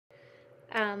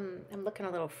I'm looking a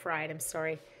little fried. I'm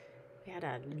sorry. We had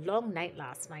a long night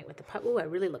last night with the pup. Oh, I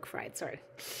really look fried. Sorry.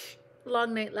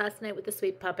 Long night last night with the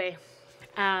sweet puppy.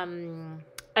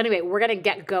 Anyway, we're going to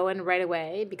get going right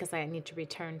away because I need to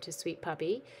return to sweet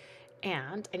puppy.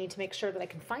 And I need to make sure that I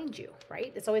can find you,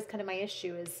 right? It's always kind of my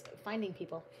issue is finding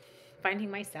people, finding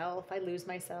myself. I lose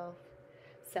myself.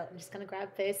 So I'm just going to grab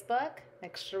Facebook,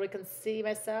 make sure we can see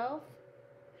myself.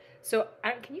 So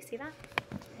can you see that?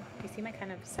 You see my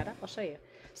kind of setup? I'll show you.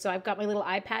 So I've got my little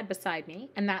iPad beside me,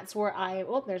 and that's where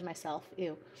there's myself.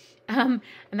 Ew. And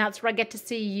that's where I get to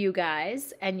see you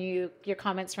guys and your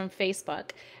comments from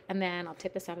Facebook. And then I'll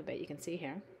tip this up a bit. You can see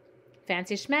here.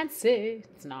 Fancy schmancy.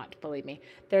 It's not, believe me.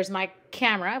 There's my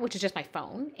camera, which is just my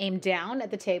phone, aimed down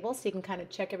at the table so you can kind of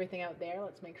check everything out there.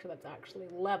 Let's make sure that's actually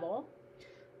level.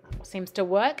 Seems to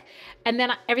work. And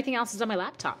then everything else is on my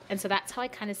laptop. And so that's how I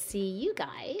kind of see you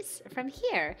guys from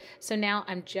here. So now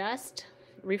I'm just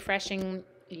refreshing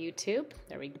YouTube.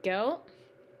 There we go.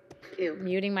 Ew.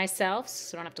 Muting myself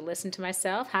so I don't have to listen to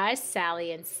myself. Hi,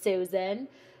 Sally and Susan.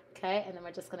 Okay, and then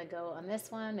we're just going to go on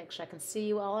this one, make sure I can see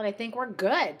you all, and I think we're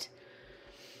good.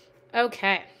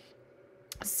 Okay.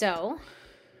 So,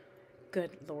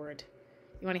 good Lord.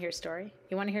 You want to hear a story?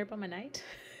 You want to hear about my night?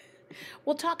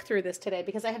 We'll talk through this today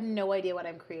because I have no idea what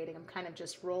I'm creating. I'm kind of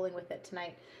just rolling with it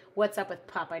tonight. What's up with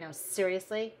Pup? I know,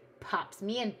 seriously? Pups.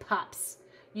 Me and Pups.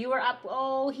 You were up.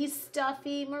 Oh, he's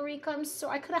stuffy. Marika, I'm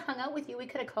sorry. I could have hung out with you. We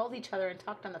could have called each other and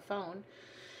talked on the phone.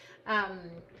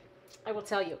 I will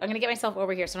tell you. I'm going to get myself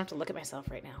over here so I don't have to look at myself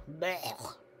right now.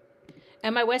 Blech.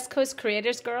 And my West Coast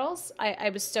Creators girls, I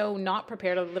was so not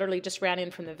prepared. I literally just ran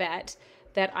in from the vet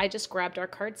that I just grabbed our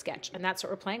card sketch, and that's what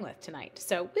we're playing with tonight.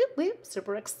 So, whoop, whoop,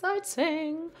 super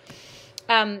exciting.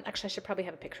 Actually, I should probably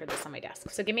have a picture of this on my desk.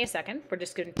 So give me a second. We're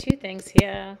just doing two things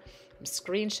here. I'm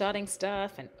screenshotting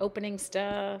stuff and opening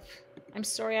stuff. I'm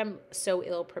sorry I'm so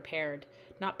ill prepared.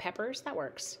 Not peppers, that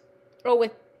works. Oh,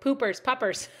 with puppers.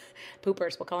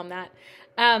 Poopers, we'll call them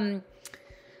that.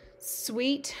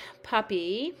 Sweet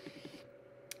puppy.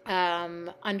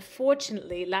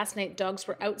 Unfortunately, last night dogs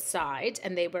were outside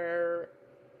and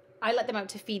I let them out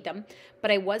to feed them,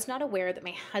 but I was not aware that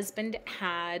my husband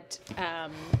had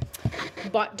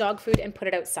bought dog food and put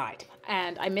it outside,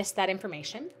 and I missed that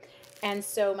information. And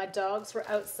so my dogs were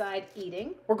outside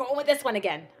eating. We're going with this one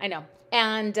again, I know.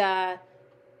 And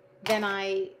then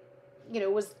I,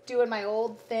 was doing my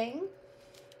old thing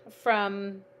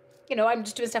from, I'm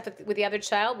just doing stuff with the other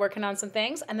child, working on some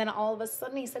things. And then all of a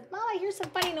sudden he said, Mom, I hear some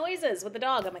funny noises with the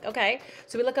dog. I'm like, okay.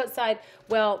 So we look outside.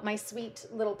 Well, my sweet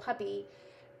little puppy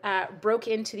broke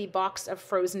into the box of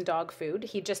frozen dog food.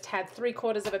 He just had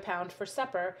 3/4 of a pound for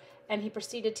supper, and he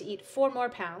proceeded to eat 4 more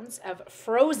pounds of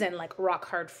frozen, like rock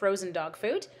hard frozen dog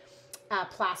food,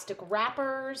 plastic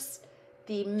wrappers,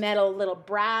 the metal little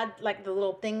brad, like the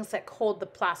little things that hold the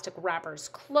plastic wrappers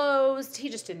closed. He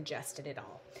just ingested it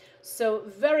all. So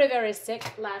very, very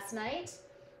sick last night.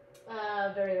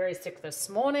 Very, very sick this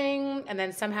morning. And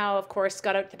then somehow, of course,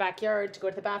 got out to the backyard to go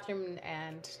to the bathroom,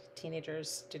 and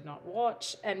teenagers did not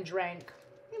watch and drank,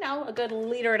 a good 1.5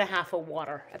 liters of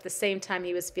water at the same time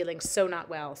he was feeling so not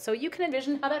well. So you can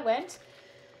envision how that went.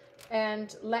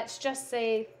 And let's just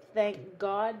say thank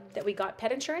God that we got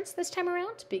pet insurance this time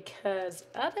around, because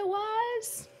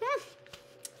otherwise,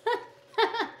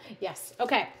 yes.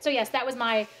 Okay. So yes, that was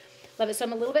my love it. So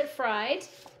I'm a little bit fried,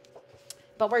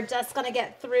 but we're just going to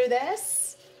get through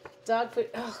this. Dog food.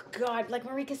 Oh, God. Like,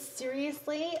 Marika,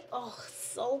 seriously? Oh,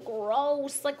 so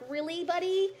gross. Like, really,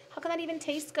 buddy? How can that even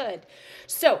taste good?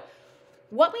 So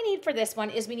what we need for this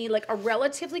one is we need, like, a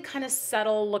relatively kind of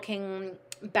subtle-looking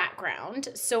background.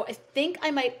 So I think I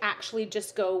might actually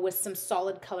just go with some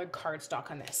solid colored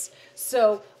cardstock on this.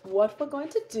 So what we're going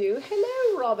to do...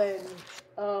 Hello, Robin.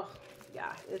 Oh,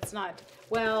 yeah, it's not...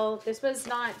 Well, this was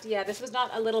not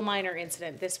a little minor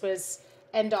incident. This was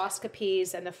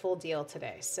endoscopies and the full deal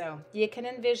today. So you can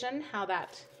envision how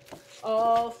that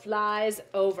all flies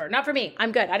over. Not for me.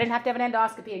 I'm good. I didn't have to have an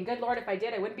endoscopy. And good Lord, if I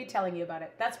did, I wouldn't be telling you about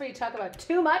it. That's where you talk about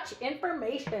too much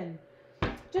information.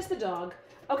 Just the dog.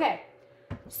 Okay.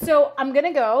 So I'm going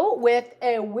to go with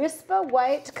a Whisper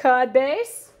White card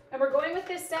base. And we're going with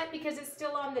this set because it's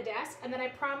still on the desk. And then I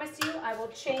promise you I will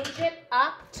change it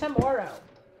up tomorrow.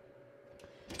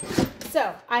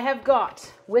 So I have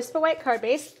got Whisper White card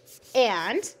base,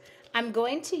 and I'm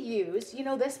going to use,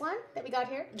 this one that we got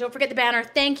here? Don't forget the banner.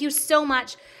 Thank you so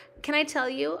much. Can I tell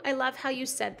you, I love how you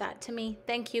said that to me.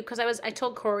 Thank you. Because I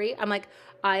told Corey, I'm like,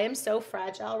 I am so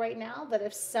fragile right now that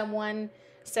if someone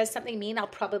says something mean, I'll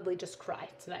probably just cry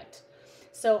tonight.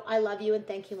 So I love you, and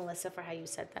thank you, Melissa, for how you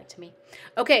said that to me.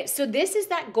 Okay, so this is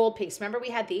that gold piece. Remember we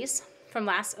had these from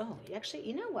last, oh, actually,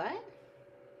 you know what?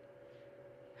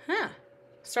 huh.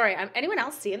 Sorry, anyone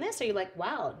else seeing this? Are you like,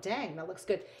 wow, dang, that looks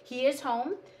good. He is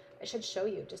home. I should show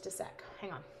you just a sec.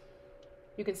 Hang on.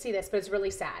 You can see this, but it's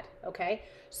really sad, okay?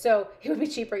 So it would be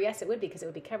cheaper. Yes, it would be, because it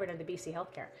would be covered under BC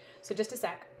Healthcare. So just a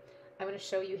sec. I'm going to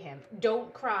show you him.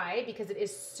 Don't cry, because it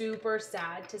is super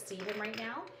sad to see him right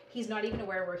now. He's not even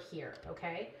aware we're here,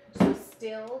 okay? So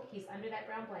still, he's under that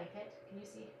brown blanket. Can you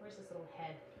see? Where's his little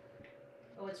head?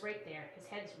 Oh, it's right there. His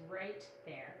head's right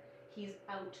there. He's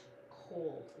out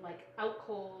cold, like out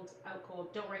cold, out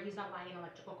cold. Don't worry, he's not lying in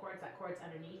electrical cords. That cord's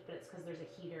underneath, but it's because there's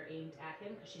a heater aimed at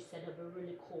him, because she said he'll be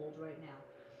really cold right now.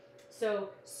 So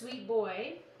sweet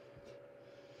boy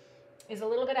is a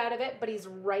little bit out of it, but he's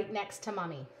right next to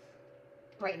mommy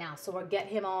right now. So we'll get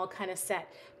him all kind of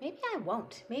set. Maybe I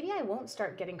won't. Maybe I won't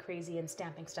start getting crazy and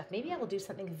stamping stuff. Maybe I will do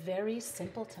something very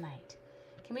simple tonight.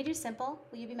 Can we do simple?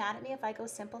 Will you be mad at me if I go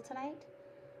simple tonight?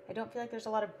 I don't feel like there's a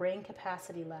lot of brain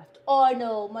capacity left. Oh, I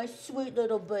know, my sweet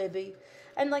little baby.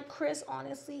 And like Chris,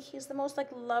 honestly, he's the most like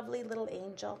lovely little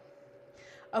angel.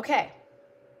 Okay.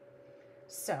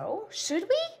 So should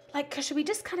we should we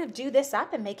just kind of do this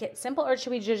up and make it simple, or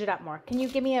should we zhuzh it up more? Can you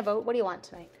give me a vote? What do you want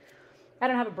tonight? I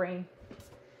don't have a brain.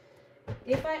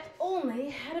 If I only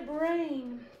had a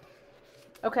brain.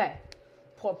 Okay.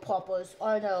 Poor Papa's.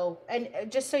 I know. And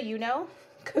just so you know,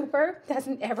 Cooper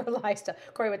doesn't ever lie still.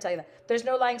 Corey would tell you that. There's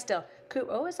no lying still.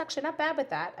 Oh, it's actually not bad with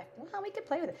that. Well, we could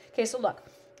play with it. Okay, so look.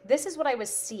 This is what I was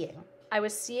seeing. I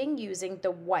was seeing using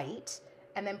the white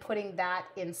and then putting that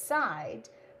inside.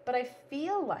 But I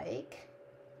feel like,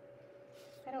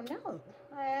 I don't know.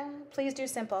 Please do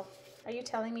simple. Are you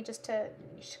telling me just to...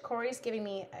 Corey's giving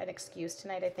me an excuse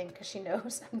tonight, I think, because she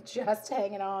knows I'm just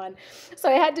hanging on. So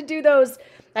I had to do those.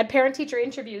 I had parent-teacher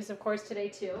interviews, of course, today,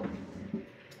 too,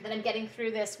 that I'm getting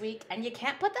through this week. And you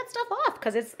can't put that stuff off,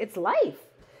 because it's life.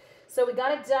 So we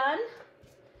got it done,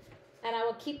 and I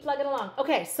will keep plugging along.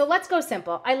 Okay, so let's go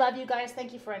simple. I love you guys.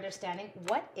 Thank you for understanding.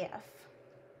 What if...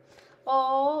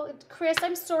 Oh, Chris,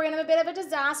 I'm sorry, and I'm a bit of a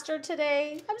disaster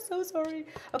today. I'm so sorry.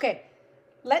 Okay,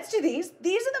 let's do these.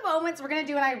 These are the moments we're going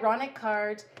to do an ironic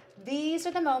card. These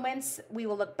are the moments we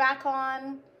will look back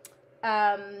on.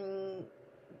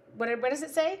 What does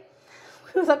it say?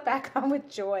 We will look back on with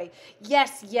joy.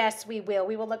 Yes, yes, we will.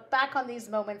 We will look back on these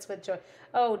moments with joy.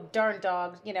 Oh, darn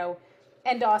dog, you know,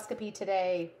 endoscopy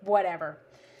today, whatever.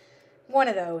 One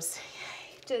of those.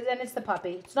 And it's the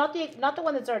puppy. It's not the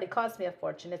one that's already cost me a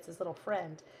fortune. It's his little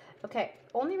friend. Okay,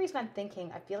 only reason I'm thinking,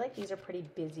 I feel like these are pretty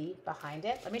busy behind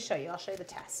it. Let me show you. I'll show you the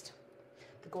test.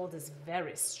 The gold is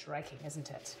very striking,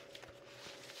 isn't it?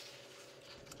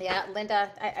 Yeah,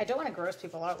 Linda, I don't want to gross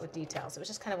people out with details. It was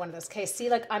just kind of one of those. Okay, see,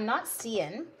 like, I'm not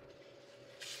seeing.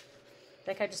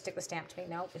 Like, I just stick the stamp to me.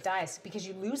 No, it dies because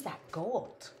you lose that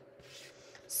gold.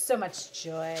 So much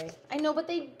joy. I know, but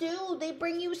they do. They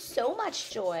bring you so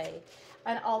much joy.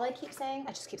 And all I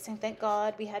just keep saying, thank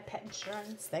God we had pet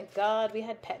insurance. Thank God we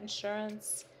had pet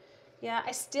insurance. Yeah,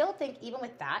 I still think even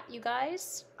with that, you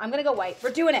guys, I'm going to go white.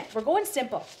 We're doing it. We're going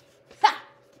simple. Ha!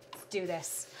 Let's do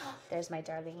this. There's my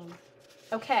Darlene.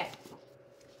 Okay.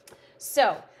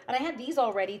 So, and I had these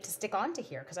all ready to stick onto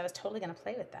here because I was totally going to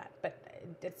play with that. But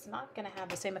it's not going to have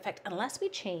the same effect unless we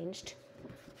changed.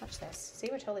 Watch this. See,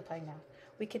 we're totally playing now.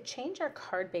 We could change our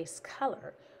card base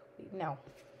color. No,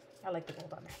 I like the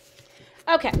gold on there.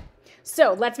 Okay,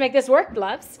 so let's make this work,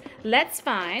 loves. Let's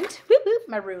find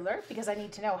my ruler because I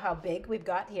need to know how big we've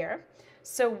got here.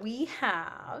 So we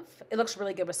have, it looks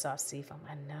really good with soft seafoam.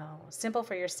 I know. Simple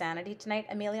for your sanity tonight.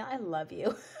 Amelia, I love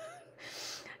you.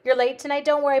 You're late tonight.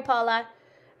 Don't worry, Paula.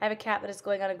 I have a cat that is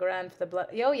going on a grand for the blood.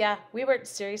 Oh, yeah. We were,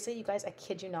 seriously, you guys, I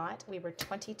kid you not. We were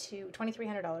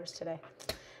 $2,300 today.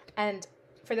 And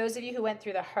for those of you who went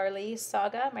through the Harley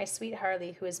saga, my sweet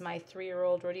Harley, who is my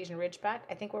 3-year-old Rhodesian Ridgeback,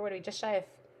 I think we're just shy of,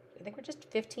 I think we're just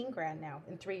 15 grand now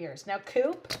in 3 years. Now,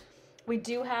 Coop, we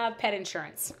do have pet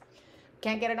insurance.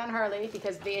 Can't get it on Harley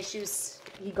because the issues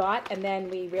he got, and then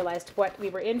we realized what we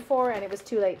were in for, and it was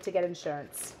too late to get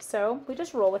insurance. So we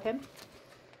just roll with him.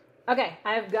 Okay,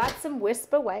 I've got some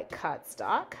Whisper White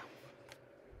cardstock.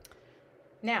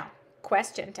 Now,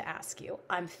 question to ask you.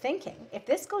 I'm thinking if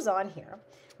this goes on here,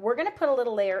 we're going to put a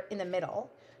little layer in the middle.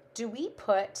 Do we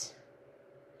put,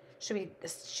 should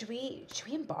we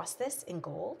emboss this in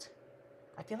gold?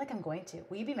 I feel like I'm going to.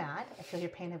 Will you be mad? I feel your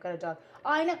pain. I've got a dog.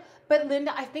 Oh, I know. But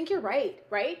Linda, I think you're right?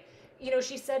 You know,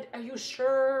 she said, are you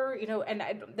sure? You know, and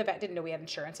the vet didn't know we had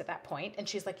insurance at that point. And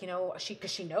she's like, you know,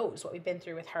 because she knows what we've been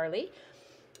through with Harley.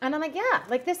 And I'm like, yeah,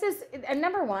 like this is, and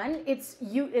number one, it's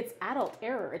adult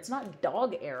error. It's not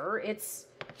dog error.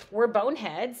 We're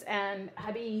boneheads, and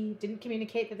hubby didn't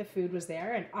communicate that the food was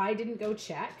there, and I didn't go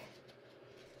check.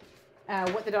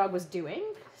 what the dog was doing.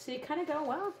 So you kind of go,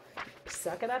 well,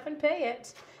 suck it up and pay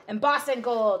it. Embossing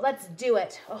gold. Let's do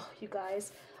it. Oh, you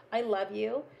guys, I love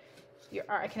you.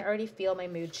 I can already feel my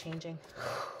mood changing.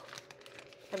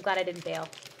 I'm glad I didn't bail.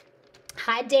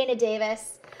 Hi, Dana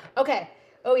Davis. Okay.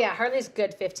 Oh, yeah. Harley's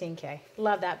good 15K.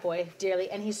 Love that boy dearly.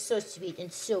 And he's so sweet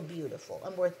and so beautiful.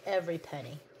 I'm worth every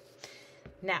penny.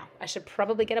 Now, I should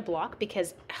probably get a block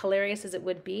because hilarious as it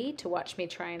would be to watch me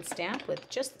try and stamp with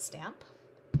just the stamp,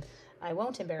 I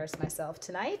won't embarrass myself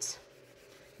tonight.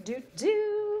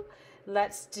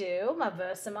 Let's do my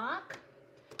Versamark.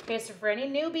 Okay, so for any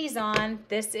newbies on,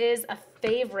 this is a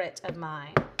favorite of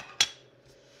mine.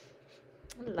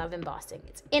 I love embossing.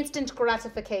 It's instant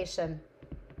gratification.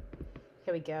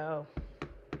 Here we go.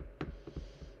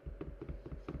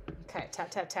 Okay, tap,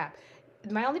 tap, tap.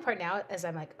 My only part now is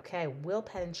I'm like, okay, will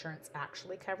pet insurance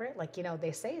actually cover it? Like, you know,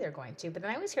 they say they're going to, but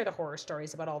then I always hear the horror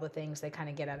stories about all the things they kind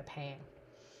of get out of paying.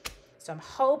 So I'm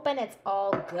hoping it's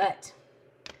all good.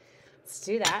 Let's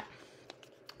do that.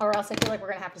 Or else I feel like we're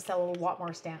going to have to sell a lot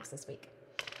more stamps this week.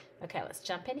 Okay, let's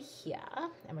jump in here.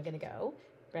 And we're going to go.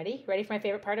 Ready? Ready for my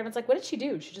favorite part? Everyone's like, what did she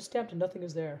do? She just stamped and nothing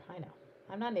is there. I know.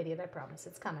 I'm not an idiot, I promise.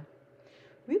 It's coming.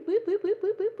 Whoop, whoop, whoop, whoop,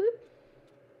 whoop, whoop, whoop.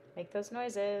 Make those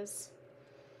noises.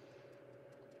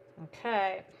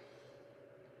 Okay.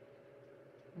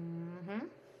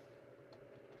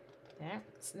 There.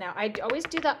 Now, I always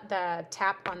do the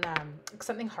tap on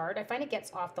something hard. I find it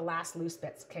gets off the last loose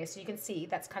bits. Okay, so you can see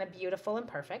that's kind of beautiful and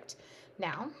perfect.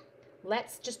 Now,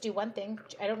 let's just do one thing.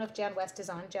 I don't know if Jan West is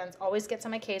on. Jan always gets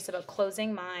on my case about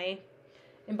closing my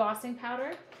embossing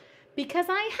powder because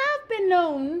I have been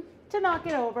known to knock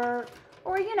it over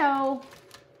or, you know,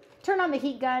 turn on the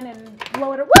heat gun and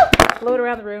blow it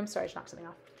around the room. Sorry, I just knocked something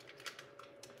off.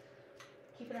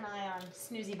 Keeping an eye on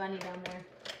Snoozy Bunny down there.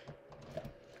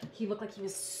 He looked like he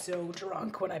was so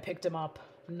drunk when I picked him up.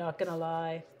 I'm not gonna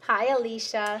lie. Hi,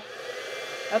 Alicia.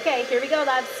 Okay, here we go,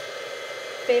 lads.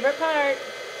 Favorite part.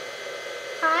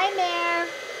 Hi, Mare.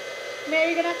 Mare,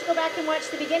 you're gonna have to go back and watch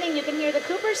the beginning. You can hear the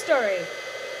Cooper story.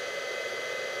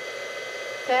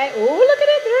 Okay. Oh, look at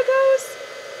it. There it goes.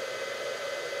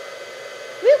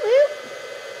 Whoop, whoop.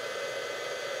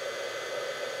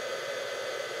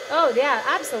 Oh, yeah,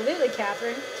 absolutely,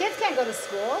 Catherine. Kids can't go to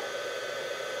school.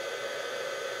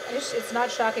 It's not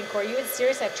shocking, Corey. You would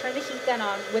seriously, I've turned the heat gun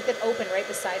on with it open right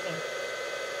beside me.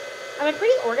 I'm a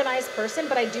pretty organized person,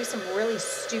 but I do some really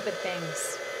stupid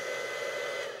things.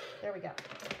 There we go.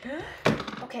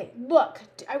 Okay, look.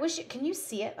 I wish can you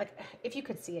see it? Like, if you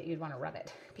could see it, you'd want to rub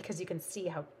it because you can see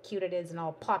how cute it is and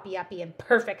all poppy-uppy and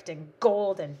perfect and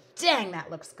gold and dang, that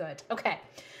looks good. Okay,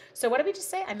 so what did we just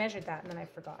say? I measured that and then I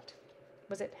forgot.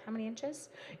 Was it how many inches?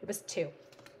 It was 2.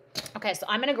 Okay, so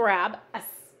I'm going to grab a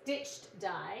stitched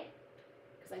die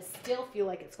because I still feel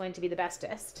like it's going to be the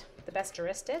bestest. The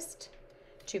besterestest.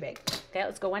 Too big. Okay,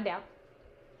 let's go one down.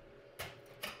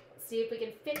 Let's see if we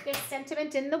can fit this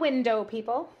sentiment in the window,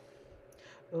 people.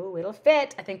 Oh, it'll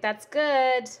fit. I think that's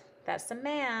good. That's the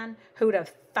man. Who'd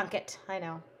have thunk it? I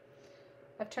know.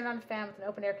 I've turned on a fan with an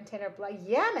open air container of blood.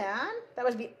 Yeah, man. That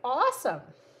would be awesome.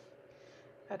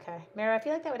 Okay, Mara, I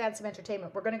feel like that would add some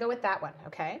entertainment. We're going to go with that one,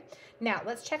 okay? Now,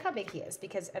 let's check how big he is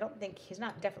because I don't think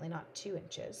definitely not 2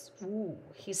 inches. Ooh,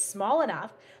 he's small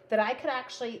enough that I could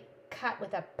actually cut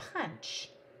with a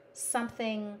punch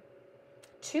something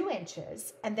 2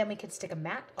 inches and then we could stick a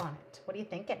mat on it. What are you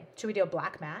thinking? Should we do a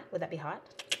black mat? Would that be hot?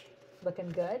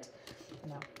 Looking good?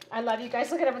 No. I love you guys.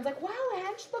 Look at everyone's like, wow,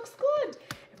 Ange looks good.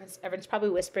 Everyone's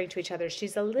probably whispering to each other,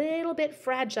 she's a little bit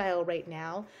fragile right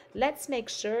now. Let's make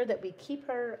sure that we keep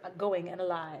her going and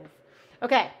alive.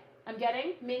 Okay, I'm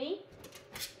getting Minnie.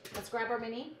 Let's grab our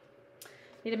Minnie.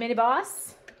 Need a mini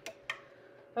boss?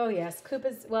 Oh, yes. Coop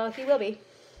is, well, he will be.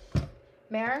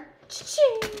 Mare.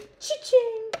 Cha-ching,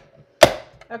 cha-ching.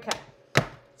 Okay.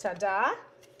 Ta-da.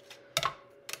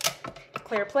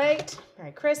 Clear plate.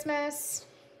 Merry Christmas.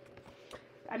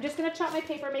 I'm just going to chop my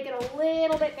paper, make it a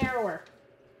little bit narrower,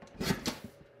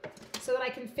 so that I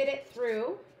can fit it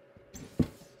through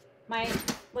my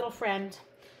little friend.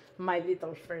 My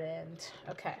little friend.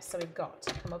 Okay, so we've got,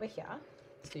 come over here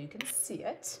so you can see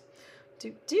it.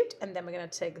 Doot, doot. And then we're going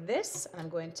to take this and I'm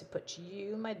going to put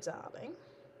you, my darling.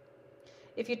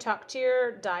 If you talk to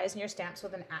your dies and your stamps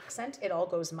with an accent, it all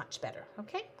goes much better.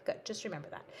 Okay, good. Just remember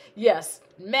that. Yes,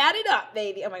 mat it up,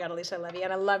 baby. Oh my God, Alicia, I love you.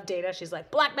 And I love Dana. She's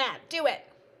like, black mat, do it.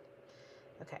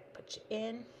 Okay, put you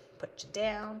in, put you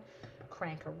down.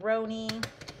 Crankaroni.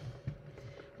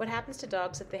 What happens to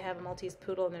dogs if they have a Maltese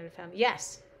poodle and they're found?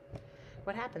 Yes.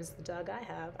 What happens to the dog I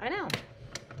have? I know.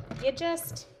 You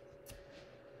just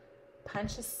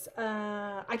punch this.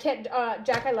 I can't,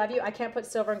 Jack, I love you. I can't put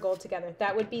silver and gold together.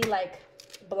 That would be like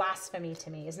blasphemy to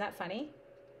me. Isn't that funny?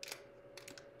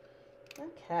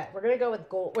 Okay, we're going to go with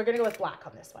gold. We're going to go with black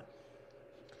on this one.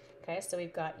 Okay, so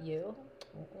we've got you.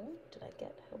 Did I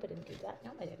get, I hope I didn't do that.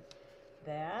 No, I didn't.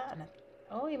 There. And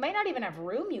oh, you might not even have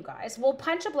room, you guys. We'll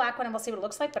punch a black one and we'll see what it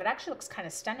looks like, but it actually looks kind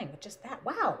of stunning with just that.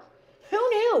 Wow. Who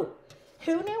knew?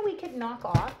 Who knew we could knock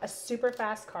off a super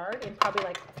fast card in probably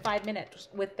like 5 minutes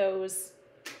with those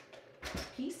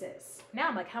pieces? Now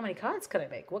I'm like, how many cards could I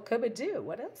make? What could we do?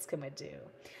 What else can we do?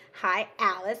 Hi,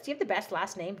 Alice. Do you have the best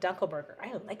last name? Dunkelberger.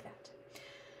 I like that.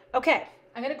 Okay,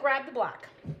 I'm going to grab the black.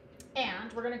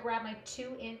 And we're going to grab my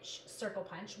 2-inch circle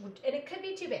punch. And it could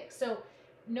be too big. So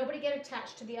nobody get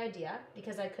attached to the idea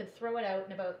because I could throw it out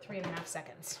in about 3.5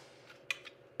 seconds.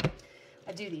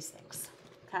 I do these things.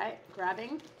 Okay,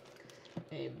 grabbing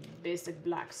a basic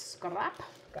black scrap.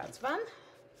 That's fun.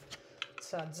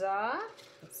 Ta-da.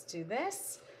 Let's do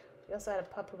this. We also had a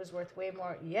pup who was worth way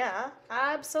more. Yeah,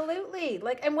 absolutely.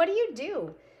 Like, and what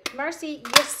do? Marcy,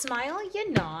 you smile,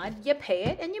 you nod, you pay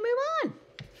it, and you move on.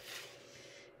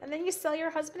 And then you sell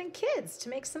your husband and kids to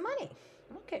make some money.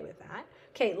 I'm okay with that.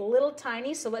 Okay, little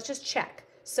tiny, so let's just check.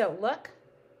 So look,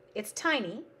 it's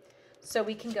tiny. So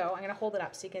we can go, I'm going to hold it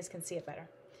up so you guys can see it better.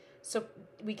 So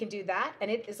we can do that,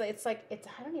 and it's like,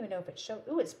 I don't even know if it shows.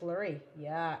 Ooh, it's blurry.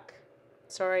 Yuck.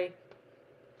 Sorry.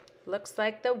 Looks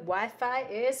like the Wi-Fi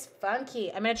is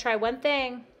funky. I'm going to try one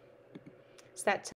thing. It's that